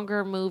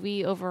stronger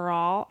movie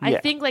overall. Yeah. I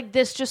think like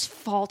this just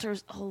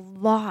falters a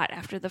lot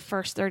after the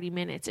first 30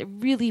 minutes. It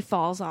really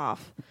falls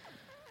off.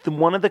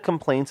 One of the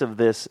complaints of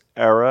this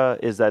era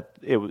is that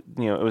it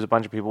was a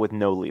bunch of people with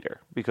no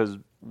leader because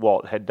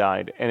Walt had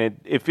died, and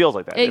it feels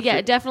like that.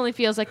 It definitely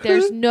feels like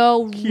there's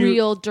no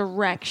real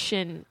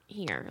direction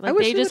here. Like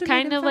they just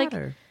kind of like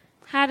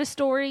had a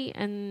story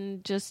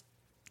and just,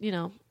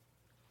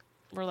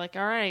 we're like,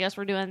 all right, I guess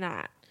we're doing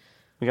that.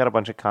 We got a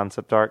bunch of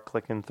concept art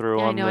clicking through.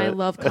 Yeah, I know. I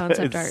love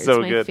concept art. It's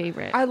so my good.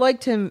 favorite. I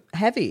liked him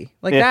heavy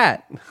like Yeah.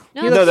 that.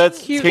 No,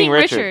 that's King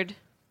Richard. Richard.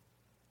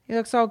 He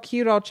looks all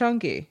cute, all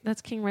chunky.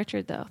 That's King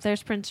Richard, though.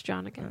 There's Prince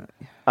John again.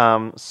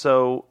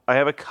 So I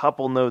have a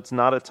couple notes,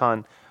 not a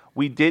ton.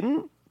 We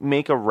didn't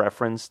make a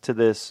reference to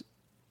this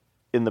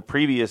in the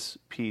previous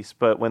piece,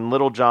 but when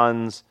Little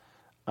John's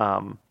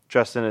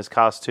dressed in his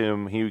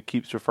costume, he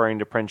keeps referring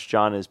to Prince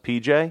John as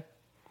PJ.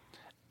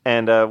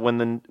 And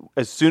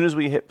as soon as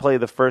we hit play,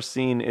 the first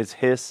scene is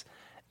Hiss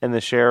and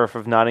the Sheriff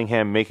of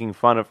Nottingham making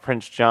fun of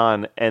Prince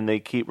John, and they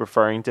keep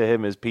referring to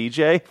him as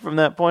PJ from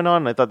that point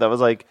on. And I thought that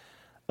was like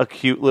a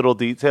cute little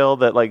detail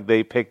that like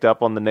they picked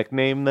up on the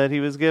nickname that he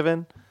was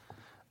given.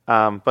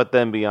 But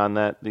then beyond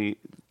that,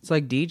 It's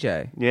like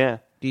DJ. yeah,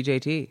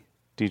 DJT.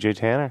 DJ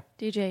Tanner.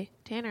 DJ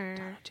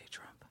Tanner. DJ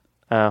Trump.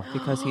 Oh,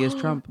 Because he is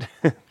Trump.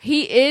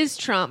 He is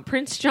Trump.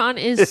 Prince John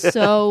is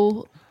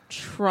so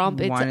Trump.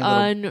 It's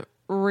Whiny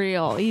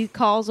unreal. He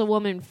calls a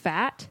woman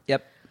fat.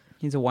 Yep.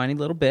 He's a whiny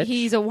little bitch.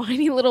 He's a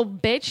whiny little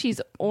bitch. He's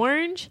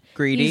orange.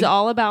 Greedy. He's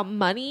all about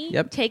money.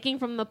 Yep. Taking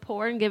from the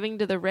poor and giving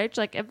to the rich.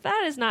 Like, if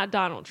that is not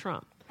Donald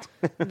Trump,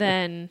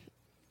 then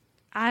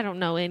I don't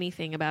know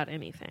anything about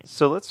anything.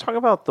 so let's talk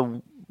about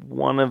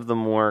one of the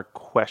more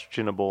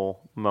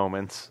questionable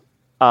moments.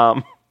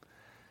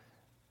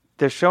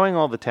 They're showing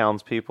all the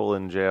townspeople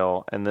in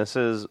jail, and this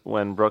is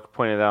when Brooke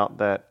pointed out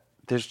that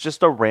there's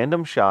just a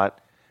random shot.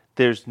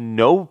 There's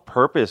no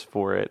purpose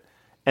for it,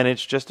 and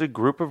it's just a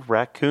group of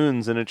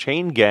raccoons in a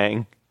chain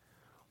gang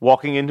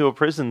walking into a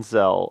prison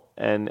cell.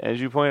 And as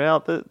you pointed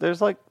out,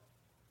 there's like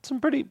some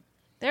pretty...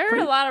 There are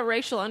a lot of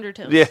racial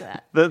undertones Yeah, to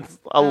that. that's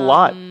a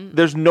lot.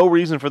 There's no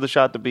reason for the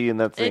shot to be in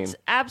that scene. It's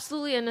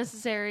absolutely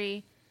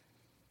unnecessary.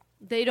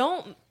 They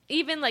don't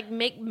even like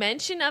make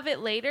mention of it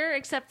later,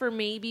 except for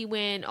maybe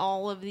when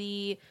all of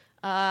the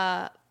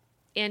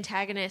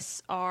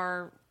antagonists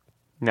are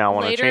Now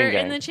on a later chain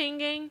gang. in the chain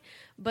gang.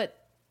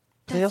 But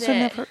They that's also it.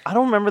 never... I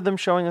don't remember them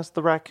showing us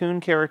the raccoon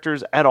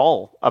characters at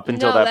all up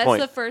until no, that that's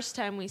point. the first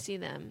time we see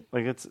them.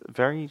 Like, it's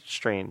very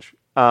strange.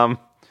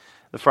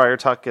 The Friar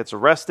Tuck gets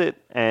arrested,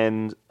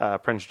 and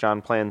Prince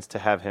John plans to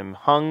have him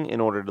hung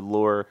in order to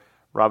lure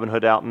Robin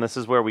Hood out. And this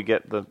is where we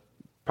get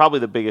probably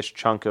the biggest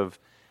chunk of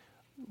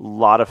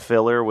lot of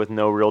filler with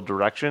no real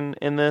direction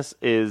in this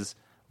is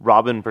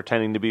Robin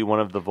pretending to be one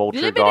of the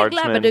vulture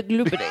guardsmen.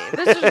 Gloopity.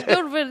 Let's just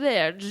go over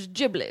there. Just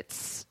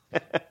giblets.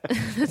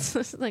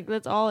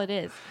 that's all it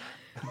is.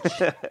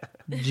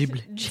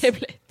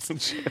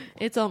 Giblets.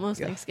 It's almost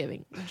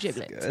Thanksgiving.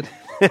 Giblets.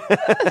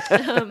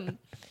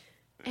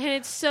 And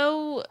it's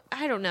so,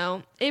 I don't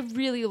know, it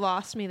really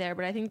lost me there,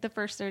 but I think the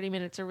first 30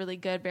 minutes are really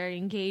good, very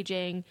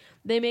engaging.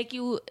 They make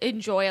you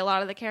enjoy a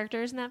lot of the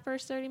characters in that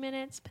first 30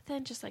 minutes, but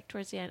then just like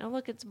towards the end, oh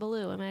look, it's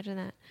Baloo, imagine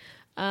that.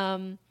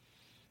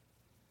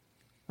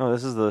 Oh,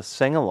 this is the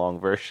sing-along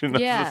version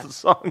of Yeah. the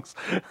songs.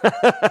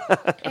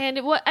 And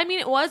it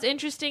was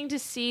interesting to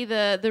see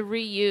the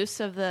reuse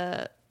of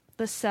the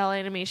cell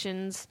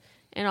animations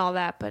and all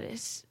that, but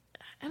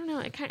I don't know.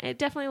 It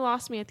definitely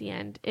lost me at the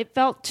end. It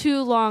felt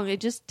too long. It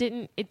just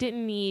didn't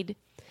need.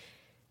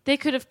 They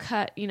could have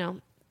cut,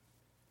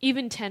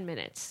 even 10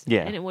 minutes.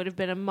 Yeah. And it would have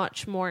been a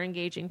much more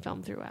engaging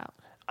film throughout.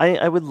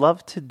 I would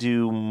love to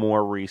do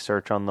more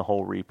research on the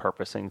whole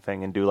repurposing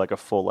thing and do like a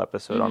full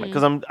episode on it,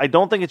 because I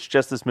don't think it's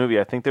just this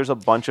movie. I think there's a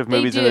bunch of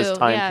movies in this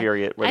time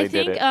period where they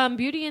did it. I think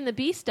Beauty and the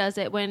Beast does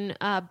it when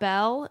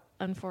Belle,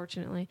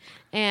 unfortunately,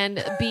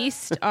 and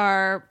Beast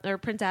or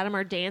Prince Adam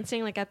are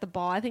dancing like at the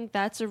ball. I think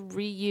that's a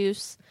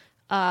reuse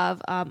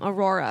of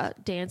Aurora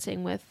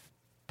dancing with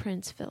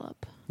Prince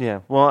Philip.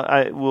 Yeah, well,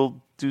 I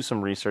will do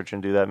some research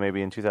and do that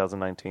maybe in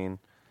 2019.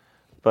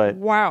 But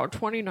wow,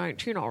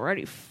 2019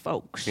 already,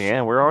 folks.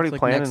 yeah, we're already It's like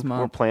planning. next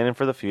month. We're planning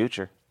for the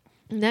future.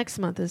 Next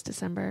month is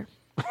December.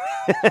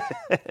 When's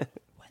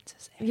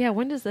this air? Yeah,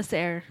 when does this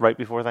air? Right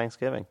before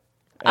Thanksgiving.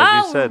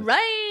 As you said.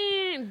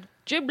 Right.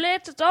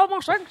 Giblets, it's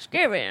almost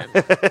Thanksgiving.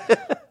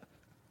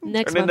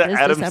 Next Turn month into is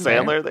Adam December.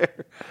 Sandler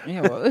there.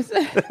 Yeah, what was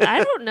that?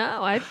 I don't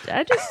know. I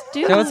just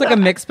do. So it's like a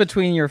mix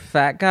between your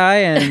fat guy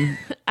and,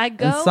 I and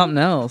go something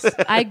else.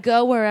 I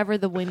go wherever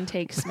the wind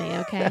takes me,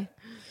 okay?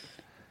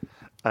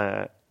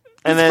 And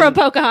It's then, from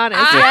Pocahontas.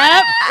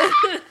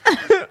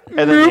 and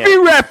then Movie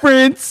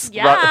reference.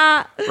 Yep.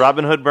 Yeah.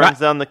 Robin Hood burns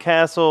down the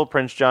castle.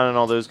 Prince John and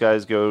all those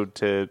guys go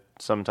to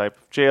some type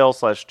of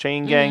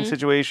jail/chain gang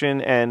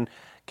situation, and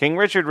King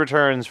Richard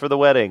returns for the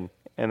wedding.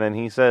 And then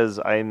he says,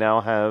 "I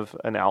now have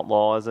an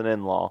outlaw as an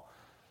in-law."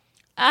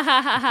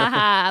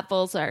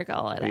 Full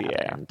circle. It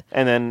Yeah. happened.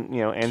 And then,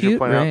 Andrew Cute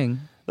pointed ring. out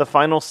the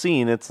final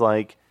scene, it's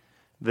like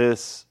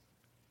this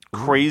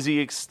crazy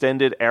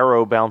extended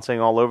arrow bouncing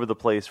all over the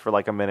place for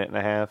like a minute and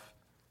a half.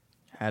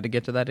 Had to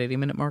get to that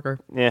 80-minute marker.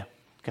 Yeah.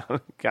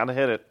 Gotta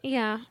hit it.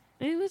 Yeah.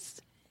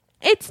 It's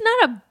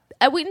not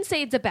I wouldn't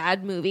say it's a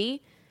bad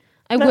movie.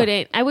 I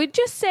wouldn't. I would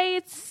just say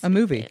it's A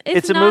movie.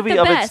 It's a not movie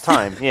the of best. its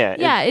time. Yeah.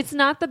 Yeah, it's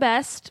not the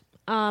best.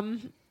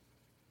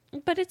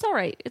 But it's all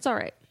right. It's all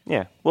right.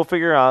 Yeah, we'll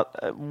figure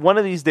out one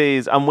of these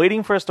days. I'm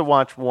waiting for us to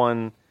watch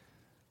one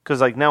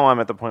because, like, now I'm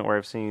at the point where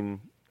I've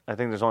seen. I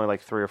think there's only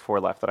like 3 or 4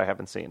 left that I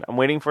haven't seen. I'm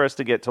waiting for us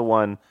to get to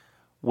one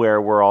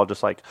where we're all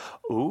just like,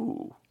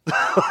 "Ooh."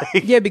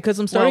 Yeah, because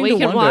I'm Well, starting we to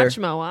can wonder. watch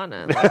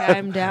Moana. Like,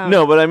 I'm down.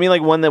 No, but I mean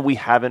like one that we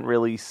haven't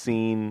really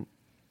seen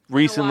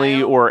recently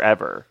while. or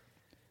ever.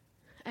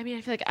 I mean,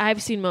 I feel like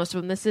I've seen most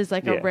of them. This is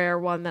like Yeah. a rare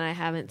one that I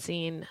haven't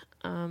seen.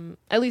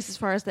 At least as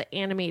far as the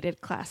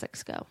animated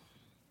classics go.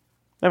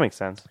 That makes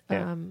sense.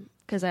 Yeah.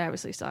 Because I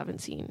obviously still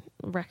haven't seen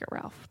Wreck-It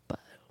Ralph, but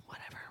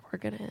whatever. We're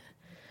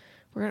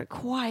gonna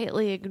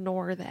quietly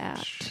ignore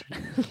that.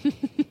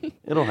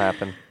 It'll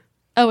happen.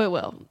 Oh, it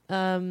will.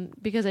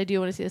 Because I do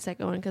want to see the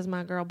second one because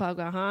my girl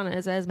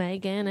Pocahontas is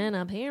making an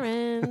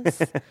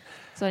appearance.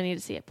 So I need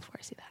to see it before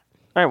I see that.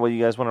 All right. Well,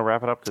 you guys want to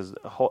wrap it up because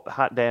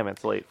hot damn,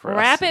 it's late for us.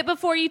 Wrap it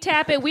before you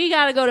tap it. We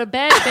gotta go to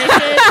bed,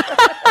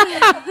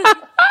 bitches.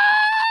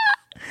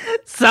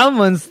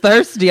 Someone's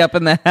thirsty up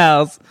in the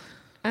house.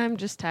 I'm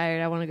just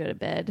tired. I want to go to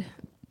bed.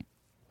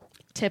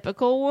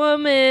 Typical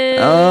woman.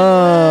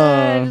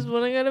 Oh. I just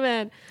want to go to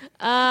bed.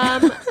 All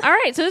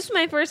right. So this is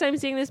my first time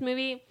seeing this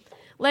movie.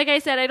 Like I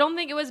said, I don't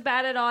think it was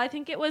bad at all. I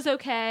think it was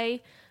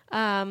okay.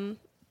 I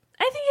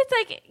think it's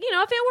like,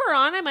 if it were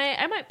on, I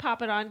might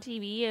pop it on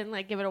TV and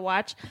like give it a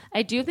watch.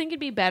 I do think it'd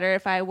be better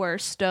if I were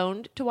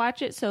stoned to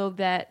watch it, so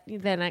that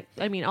then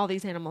I mean, all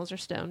these animals are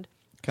stoned.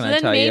 Can so I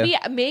then tell you?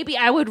 maybe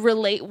I would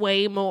relate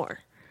way more.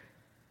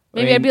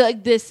 Maybe I mean- I'd be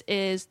like, this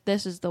is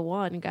the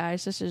one,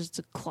 guys. This is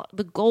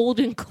the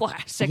golden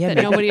classic Yeah, that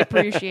maybe- nobody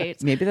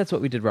appreciates. Maybe that's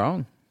what we did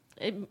wrong.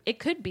 It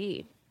could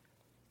be.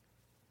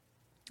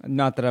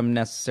 Not that I'm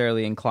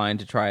necessarily inclined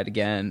to try it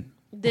again.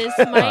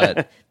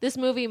 This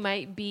movie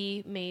might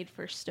be made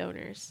for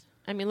stoners.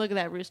 I mean, look at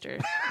that rooster.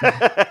 Look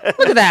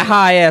at that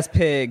high ass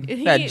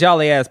pig. That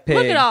jolly ass pig.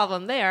 Look at all of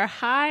them. They are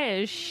high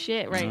as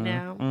shit right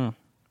now.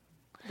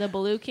 The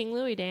Blue King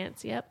Louie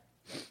dance. Yep.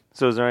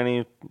 So, is there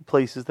any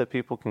places that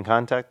people can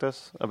contact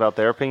us about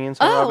their opinions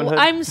on Robin Hood?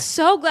 I'm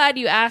so glad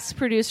you asked,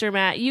 Producer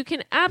Matt. You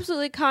can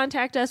absolutely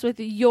contact us with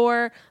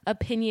your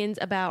opinions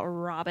about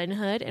Robin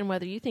Hood and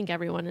whether you think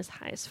everyone is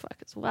high as fuck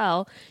as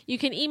well. You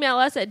can email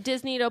us at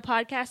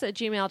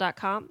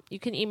disneytopodcast@gmail.com. You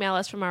can email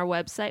us from our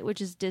website, which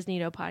is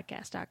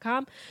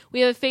disneytopodcast.com. We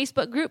have a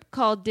Facebook group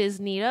called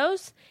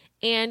Disneytos,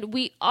 and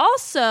we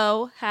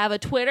also have a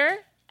Twitter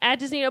at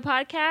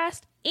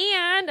Disneytopodcast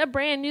and a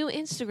brand new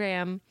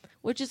Instagram,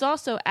 which is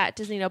also at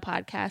Disneyto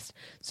Podcast.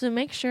 So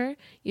make sure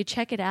you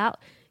check it out.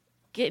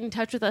 Get in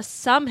touch with us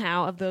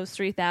somehow of those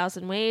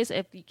 3,000 ways.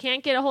 If you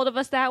can't get a hold of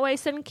us that way,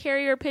 send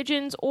carrier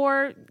pigeons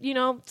or,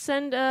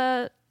 send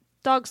a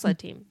dog sled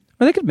team.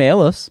 Or they could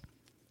mail us.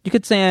 You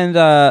could send,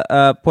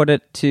 put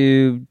it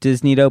to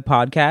Disneyto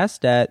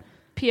Podcast at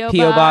P.O.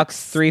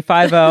 Box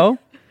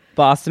 350,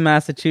 Boston,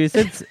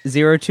 Massachusetts,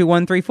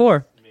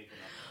 02134.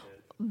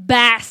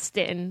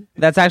 Baston.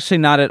 That's actually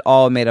not at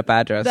all a made-up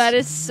address. That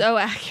is so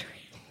accurate.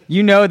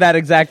 You know that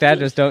exact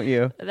address, don't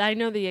you? I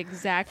know the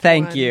exact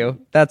Thank one.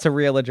 you. That's a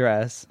real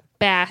address.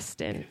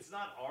 Baston. It's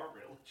not our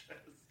real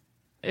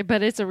address.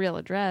 But it's a real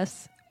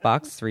address.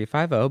 Box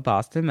 350,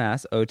 Boston,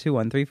 Mass.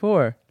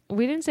 02134.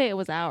 We didn't say it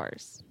was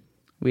ours.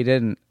 We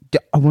didn't.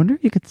 I wonder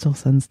if you could still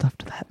send stuff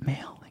to that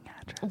mailing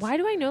address. Why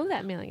do I know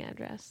that mailing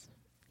address?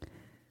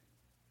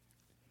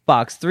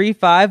 Box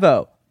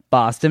 350,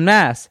 Boston,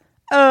 Mass.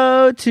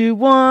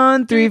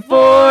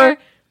 02134.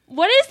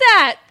 What is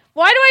that?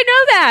 Why do I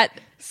know that?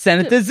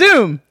 Send it to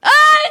Zoom.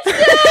 It's Zoom!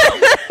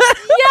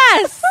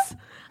 Yes!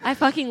 I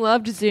fucking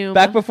loved Zoom.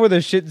 Back before the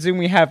shit Zoom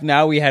we have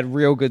now, we had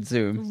real good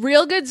Zoom.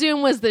 Real good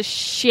Zoom was the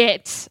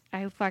shit.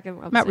 I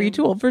fucking love Matt, Zoom. were you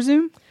too old for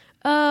Zoom?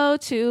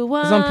 021. It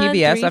was on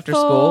PBS after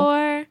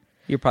school.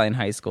 You're probably in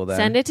high school then.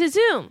 Send it to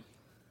Zoom.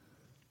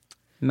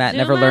 Matt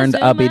never learned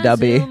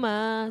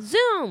ubby-dubby.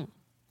 Zoom.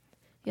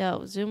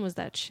 Yo, Zoom was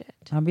that shit.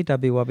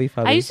 Ubby-dubby,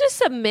 wubby-fubby. I used to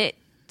submit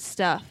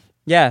stuff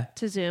Yeah.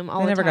 to Zoom all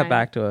They the never time. got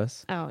back to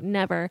us. Oh,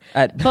 never.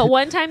 But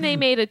one time they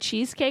made a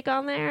cheesecake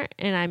on there,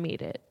 and I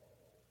made it.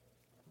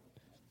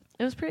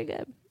 It was pretty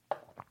good.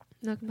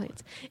 No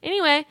complaints.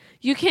 Anyway,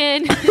 you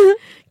can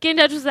get in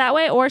touch with us that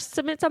way or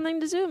submit something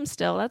to Zoom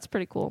still. That's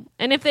pretty cool.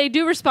 And if they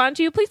do respond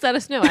to you, please let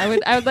us know. I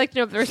would like to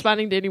know if they're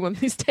responding to anyone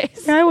these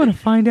days. Yeah, I want to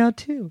find out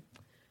too.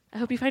 I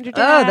hope you find your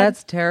dad. Oh,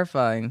 that's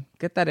terrifying.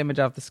 Get that image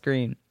off the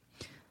screen.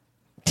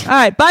 All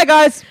right, bye,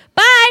 guys.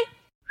 Bye!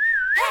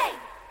 Hey!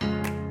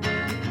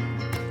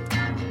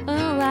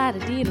 Oh,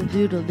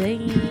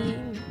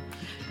 la-da-dee-da-doodle-ding.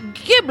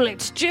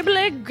 Giblets,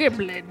 giblet,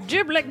 giblet,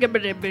 giblet,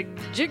 giblet, big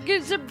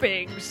jiggers and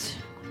bigs.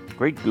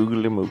 Great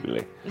googly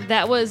moogly.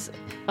 That was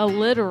a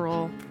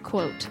literal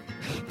quote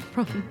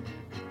from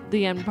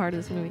the end part of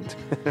this movie.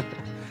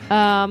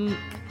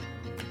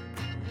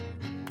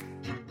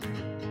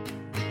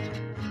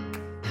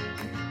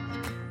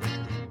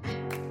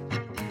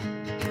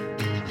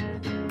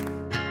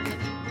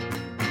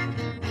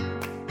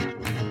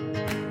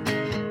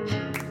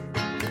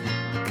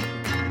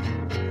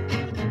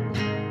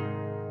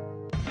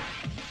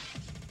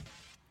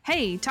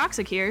 Hey,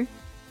 Toxic here.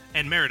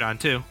 And Meridon,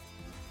 too.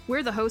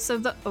 We're the hosts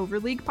of the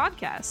Overleague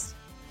podcast.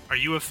 Are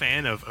you a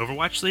fan of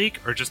Overwatch League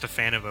or just a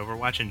fan of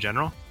Overwatch in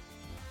general?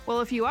 Well,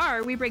 if you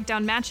are, we break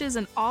down matches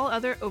and all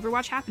other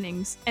Overwatch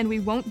happenings, and we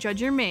won't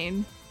judge your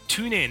main.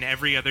 Tune in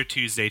every other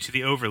Tuesday to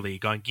the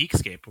Overleague on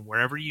Geekscape and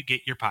wherever you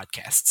get your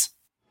podcasts.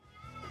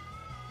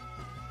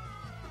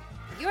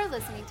 You're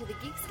listening to the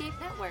Geekscape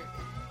Network.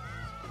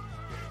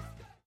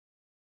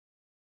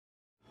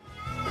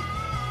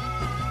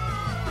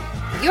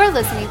 You're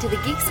listening to the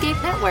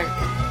Geekscape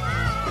Network.